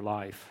your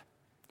life.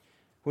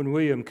 When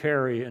William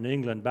Carey in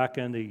England back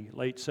in the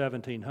late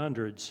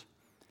 1700s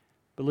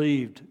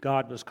believed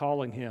God was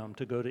calling him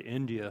to go to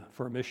India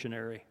for a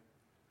missionary,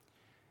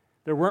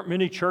 there weren't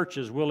many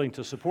churches willing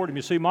to support him.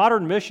 You see,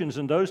 modern missions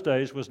in those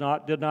days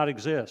did not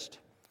exist.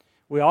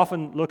 We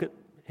often look at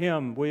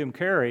him, William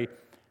Carey,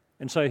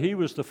 and say he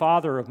was the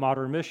father of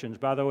modern missions.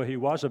 By the way, he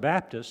was a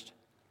Baptist.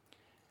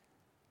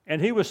 And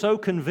he was so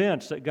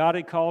convinced that God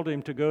had called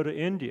him to go to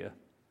India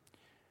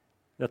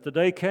that the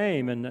day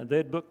came and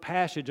they'd booked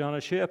passage on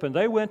a ship and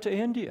they went to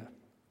India.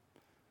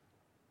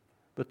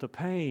 But the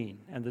pain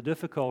and the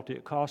difficulty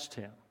it cost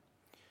him,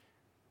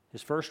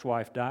 his first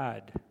wife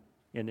died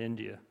in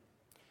India.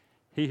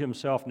 He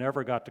himself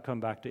never got to come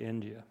back to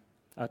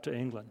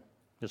England,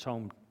 his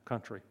home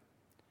country.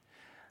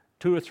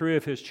 2 or 3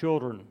 of his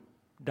children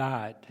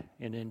died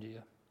in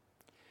India.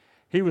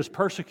 He was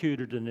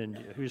persecuted in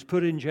India. He was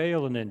put in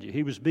jail in India.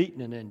 He was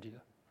beaten in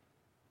India.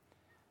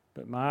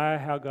 But my,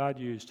 how God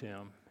used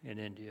him in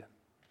India,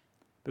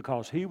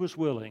 because he was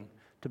willing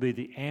to be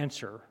the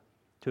answer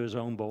to his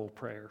own bold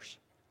prayers.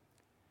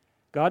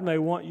 God may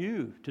want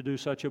you to do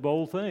such a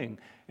bold thing,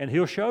 and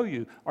he'll show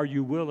you, are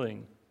you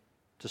willing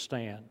to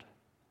stand?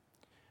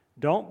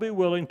 Don't be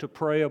willing to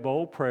pray a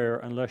bold prayer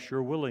unless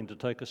you're willing to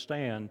take a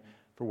stand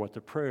for what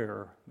the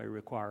prayer may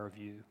require of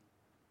you.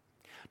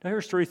 Now,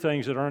 here's 3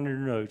 things that aren't in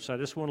your notes. I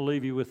just want to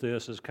leave you with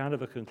this as kind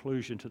of a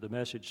conclusion to the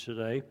message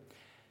today.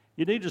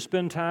 You need to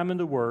spend time in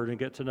the Word and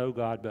get to know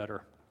God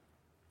better.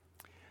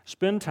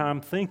 Spend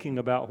time thinking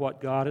about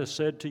what God has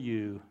said to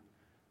you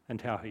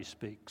and how He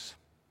speaks.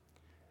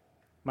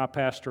 My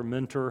pastor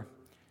mentor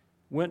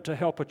went to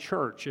help a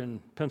church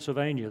in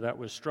Pennsylvania that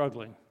was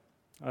struggling,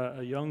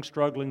 a young,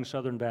 struggling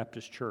Southern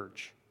Baptist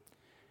church.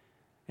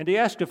 And he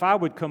asked if I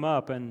would come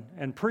up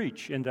and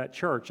preach in that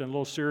church in a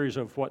little series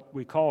of what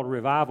we called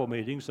revival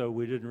meetings, though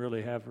we didn't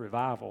really have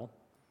revival.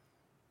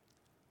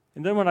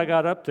 And then when I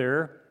got up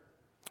there,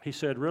 he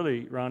said,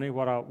 "Really, Ronnie,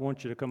 what I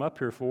want you to come up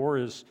here for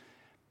is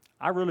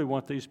I really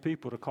want these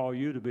people to call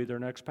you to be their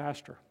next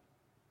pastor."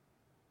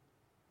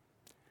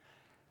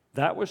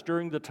 That was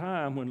during the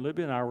time when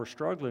Libby and I were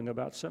struggling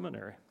about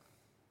seminary.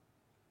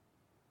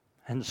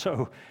 And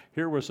so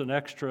here was an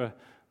extra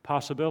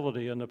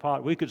possibility in the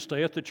pot. We could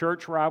stay at the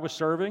church where I was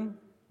serving.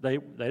 They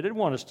didn't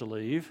want us to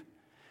leave.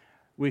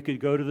 We could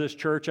go to this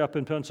church up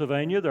in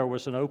Pennsylvania. There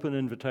was an open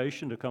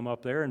invitation to come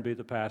up there and be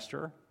the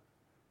pastor.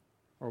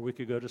 Or we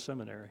could go to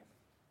seminary.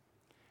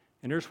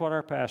 And here's what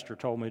our pastor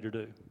told me to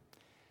do.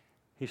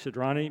 He said,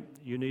 "Ronnie,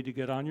 you need to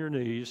get on your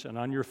knees and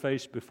on your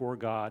face before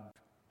God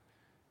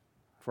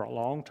for a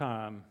long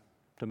time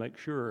to make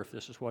sure if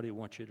this is what He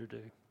wants you to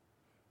do."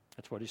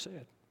 That's what he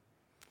said.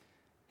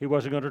 He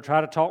wasn't going to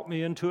try to talk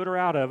me into it or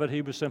out of it.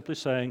 He was simply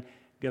saying,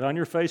 get on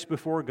your face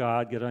before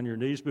God, get on your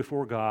knees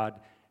before God,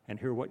 and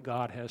hear what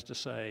God has to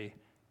say,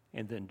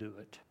 and then do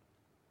it.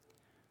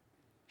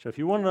 So if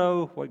you want to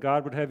know what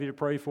God would have you to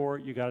pray for,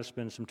 you got to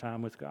spend some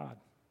time with God.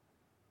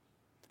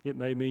 It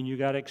may mean you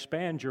got to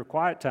expand your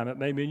quiet time. It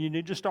may mean you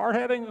need to start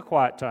having a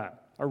quiet time,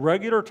 a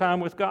regular time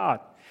with God.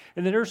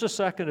 And then here's the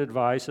second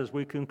advice as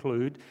we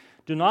conclude.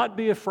 Do not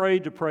be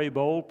afraid to pray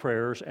bold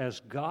prayers, as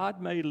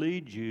God may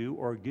lead you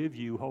or give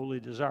you holy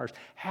desires.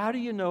 How do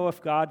you know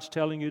if God's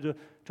telling you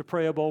to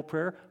pray a bold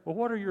prayer? Well,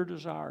 what are your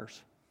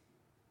desires?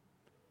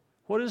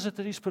 What is it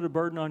that He's put a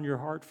burden on your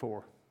heart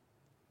for?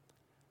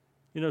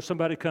 You know,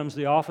 somebody comes to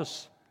the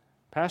office,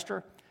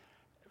 Pastor,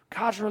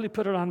 God's really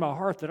put it on my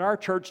heart that our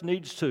church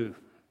needs to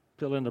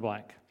fill in the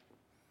blank.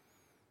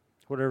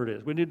 Whatever it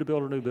is. We need to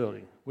build a new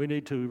building. We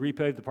need to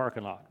repave the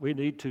parking lot. We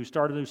need to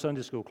start a new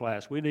Sunday school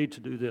class. We need to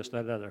do this,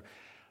 that, other.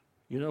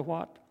 You know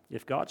what?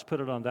 If God's put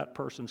it on that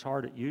person's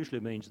heart, it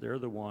usually means they're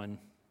the one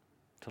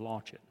to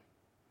launch it.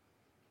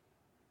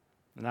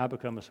 And I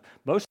become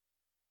most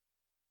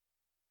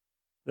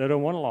they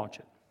don't want to launch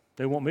it.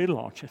 They want me to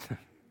launch it.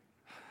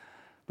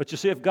 But you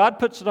see, if God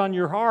puts it on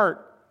your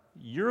heart,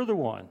 you're the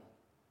one,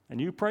 and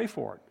you pray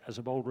for it as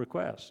a bold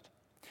request.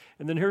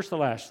 And then here's the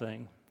last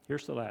thing.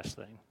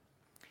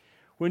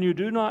 When you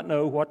do not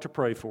know what to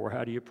pray for,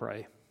 how do you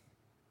pray?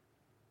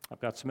 I've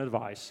got some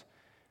advice.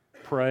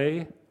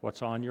 Pray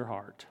what's on your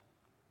heart.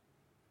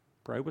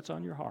 Pray what's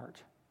on your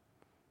heart.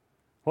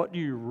 What do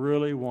you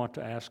really want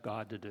to ask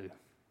God to do?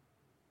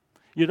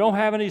 You don't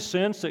have any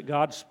sense that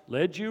God's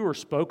led you or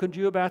spoken to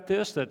you about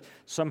this, that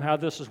somehow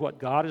this is what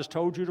God has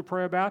told you to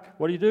pray about?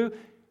 What do?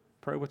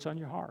 Pray what's on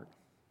your heart.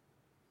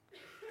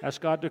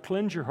 Ask God to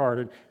cleanse your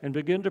heart and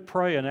begin to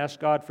pray and ask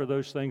God for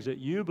those things that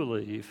you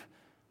believe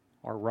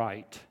are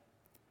right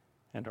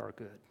and are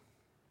good.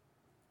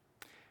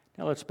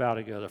 Now let's bow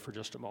together for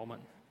just a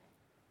moment.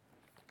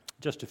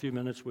 Just a few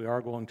minutes, we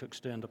are going to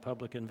extend a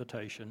public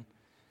invitation.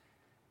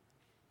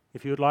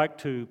 If you would like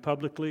to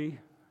publicly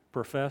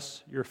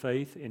profess your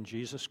faith in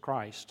Jesus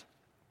Christ,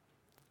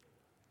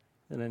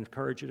 then I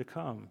encourage you to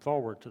come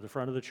forward to the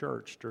front of the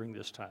church during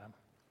this time.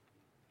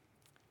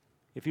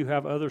 If you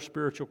have other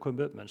spiritual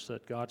commitments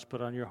that God's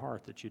put on your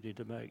heart that you need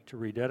to make, to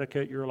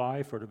rededicate your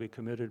life or to be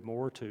committed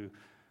more to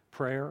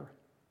prayer,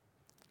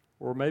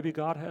 or maybe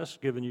God has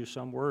given you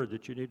some word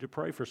that you need to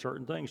pray for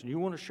certain things and you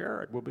want to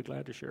share it, we'll be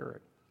glad to share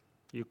it.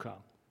 You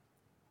come.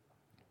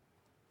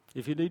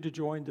 If you need to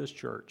join this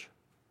church,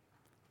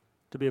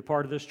 to be a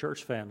part of this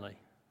church family,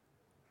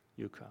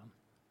 you come.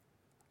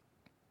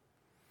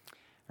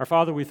 Our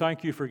Father, we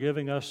thank you for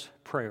giving us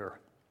prayer,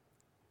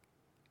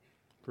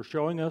 for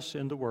showing us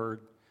in the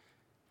Word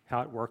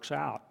how it works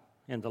out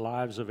in the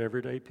lives of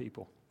everyday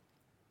people.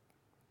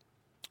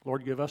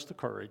 Lord, give us the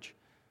courage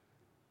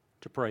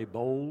to pray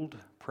bold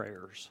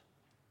prayers.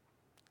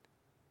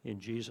 In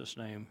Jesus'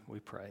 name we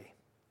pray.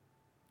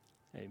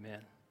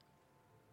 Amen.